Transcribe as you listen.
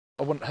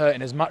I wasn't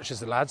hurting as much as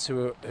the lads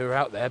who are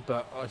out there,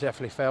 but I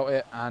definitely felt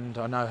it, and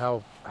I know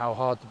how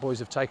hard the boys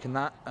have taken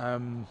that.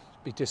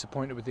 Be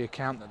disappointed with the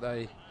account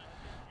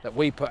that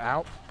we put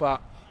out, but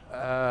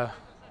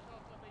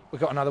we've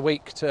got another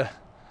week to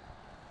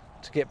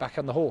get back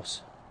on the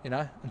horse, you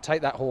know, and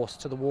take that horse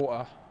to the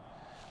water.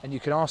 And you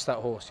can ask that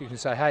horse. You can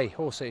say, "Hey,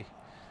 horsey,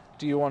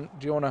 do you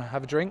want to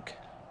have a drink,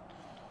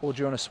 or do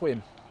you want to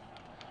swim?"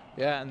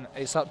 Yeah, and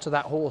it's up to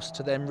that horse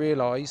to then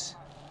realise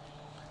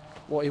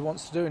what he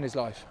wants to do in his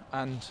life.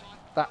 And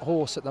that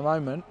horse at the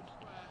moment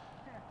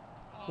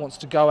wants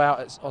to go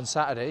out on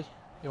Saturday.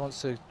 He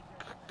wants to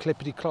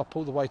clippity clop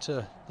all the way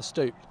to the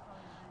stoop,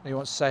 and he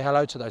wants to say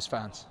hello to those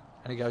fans.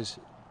 And he goes,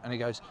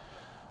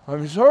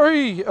 "I'm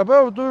sorry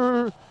about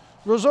the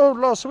result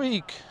last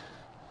week,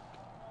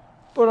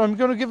 but I'm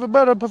going to give a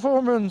better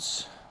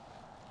performance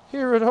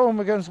here at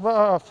home against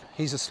Bath."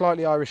 He's a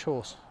slightly Irish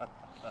horse.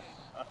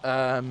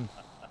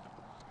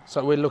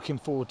 So we're looking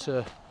forward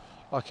to,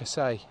 like I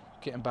say,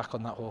 getting back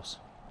on that horse.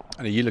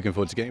 And are you looking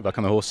forward to getting back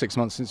on the horse? 6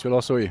 months since we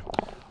last saw you?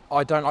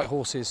 I don't like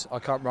horses. I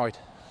can't ride.